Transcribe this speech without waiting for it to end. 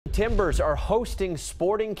Timbers are hosting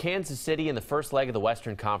Sporting Kansas City in the first leg of the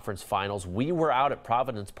Western Conference Finals. We were out at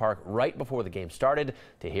Providence Park right before the game started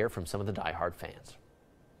to hear from some of the diehard fans.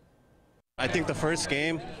 I think the first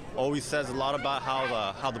game always says a lot about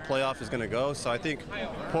how the playoff is going to go. So I think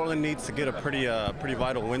Portland needs to get a pretty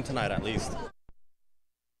vital win tonight at least.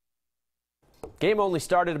 Game only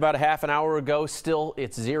started about a half an hour ago. Still,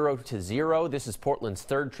 it's 0-0. This is Portland's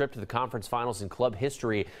third trip to the conference finals in club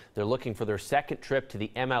history. They're looking for their second trip to the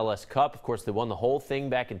MLS Cup. Of course, they won the whole thing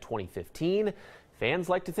back in 2015. Fans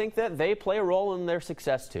like to think that they play a role in their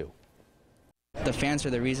success, too. The fans are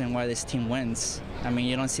the reason why this team wins. I mean,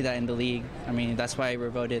 you don't see that in the league. I mean, that's why we're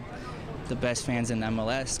voted the best fans in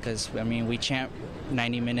MLS, because, I mean, we chant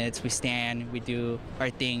 90 minutes, we stand, we do our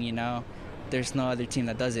thing, you know. There's no other team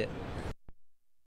that does it.